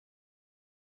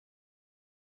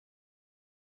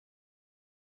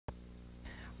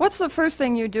What's the first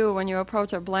thing you do when you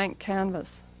approach a blank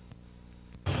canvas?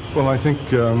 Well, I think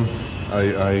I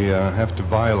have to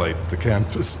violate the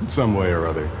canvas in some way or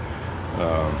other.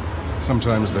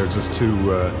 Sometimes they're just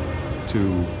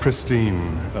too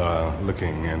pristine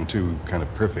looking and too kind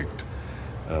of perfect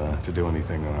to do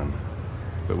anything on.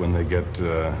 But when they get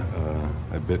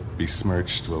a bit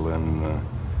besmirched, well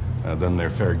then they're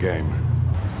fair game.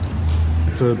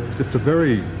 It's a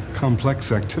very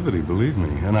complex activity, believe me,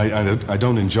 and I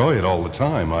don't enjoy it all the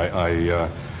time.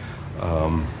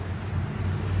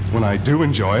 When I do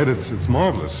enjoy it, it's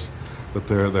marvelous. But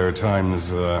there are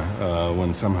times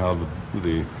when somehow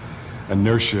the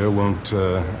inertia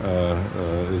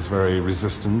is very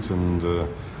resistant, and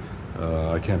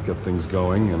I can't get things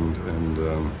going,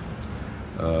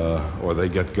 or they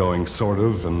get going sort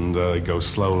of, and go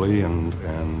slowly and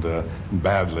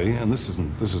badly, and this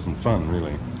isn't fun,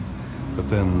 really. But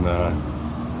then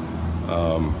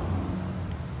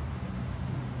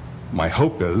my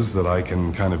hope is that I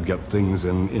can kind of get things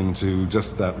into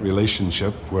just that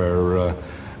relationship where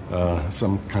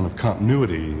some kind of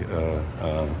continuity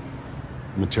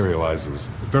materializes.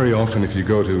 Very often, if you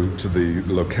go to the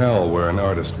locale where an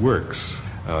artist works,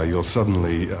 you'll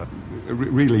suddenly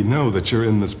really know that you're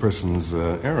in this person's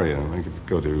area. Like if you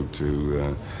go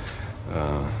to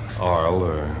Arles,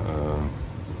 or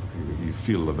you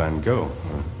feel the Van Gogh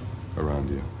around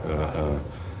you.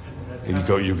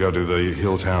 You go to the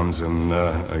hill towns and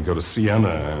go to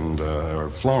Siena or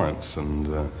Florence,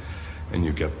 and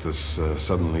you get this.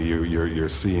 Suddenly, you're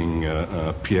seeing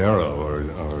Piero or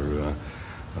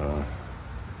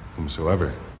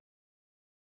whomsoever.